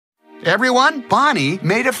Everyone, Bonnie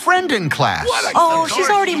made a friend in class. Oh, she's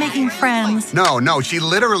already making friends. No, she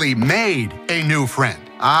literally made a new friend.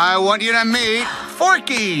 I want you to meet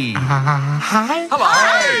Forky. Hi. Hello.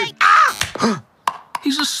 Hey! Ah!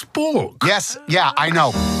 He's a spork. Yes, yeah, I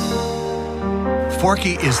know.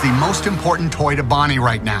 Forky is the most important toy to Bonnie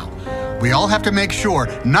right now. We all have to make sure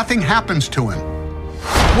nothing happens to him.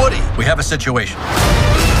 Woody, we have a situation.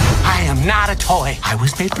 I am not a toy. I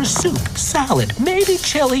was made for soup, salad, maybe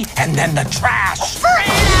chili, and then the trash.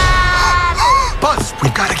 Buzz,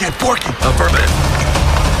 we've got to get Forky. Affirmative.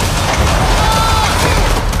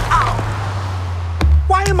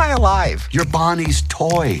 Why am I alive? You're Bonnie's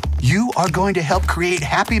toy. You are going to help create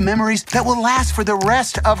happy memories that will last for the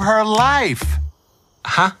rest of her life.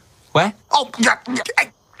 Huh? What? Oh, yeah.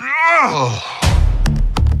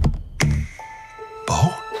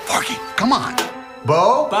 Bo? Forky, come on.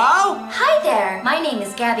 Bo? Hi there. My name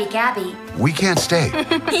is Gabby. We can't stay.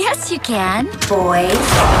 Yes, you can. Boys.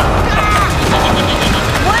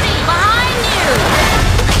 Woody, behind you!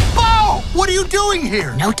 Bo! What are you doing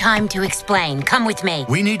here? No time to explain. Come with me.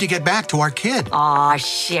 We need to get back to our kid. Aw,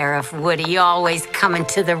 Sheriff Woody, always coming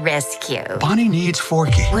to the rescue. Bonnie needs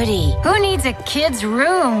Forky. Woody, who needs a kid's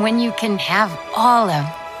room when you can have all of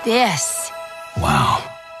this? Wow.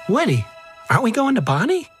 Woody, aren't we going to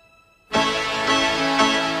Bonnie?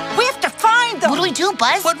 We have to find them. What do we do,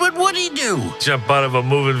 Buzz? What would Woody do? Jump out of a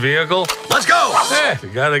moving vehicle? Let's go! Hey, you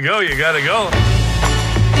gotta go, you gotta go.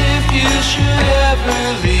 If you should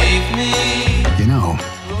ever leave me. You know,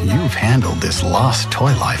 you've handled this lost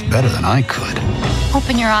toy life better than I could.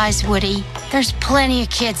 Open your eyes, Woody. There's plenty of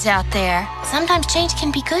kids out there. Sometimes change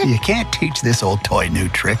can be good. You can't teach this old toy new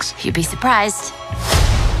tricks. You'd be surprised.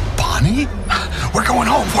 Bonnie? We're going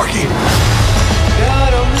home, Forky.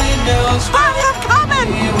 God only knows. Bonnie, I'm coming.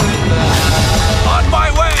 On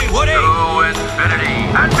my way, Woody! To infinity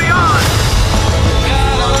and beyond!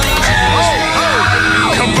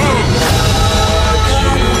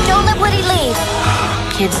 Don't let Woody leave.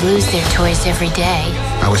 Kids lose their toys every day.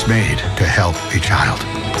 I was made to help a child.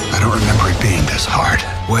 I don't remember it being this hard.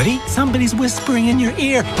 Woody, somebody's whispering in your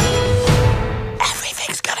ear.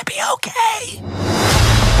 Everything's gonna be okay.